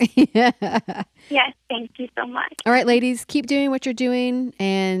 Mondays. Yes, thank you so much. All right, ladies, keep doing what you're doing,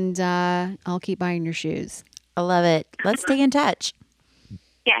 and I'll keep buying your shoes. I love it. Let's stay in touch.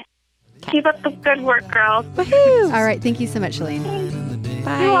 Yes. Keep up the good work, girls. Woohoo! All right, thank you so much, Shelene.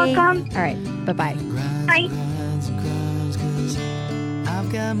 Bye. You're welcome. All right, bye-bye. Bye.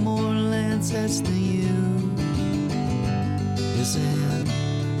 I've got more Lancets than you. Listen,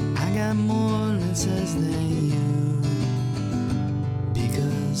 I got more Lancets than you.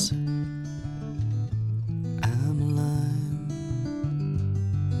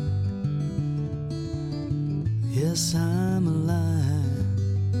 sun.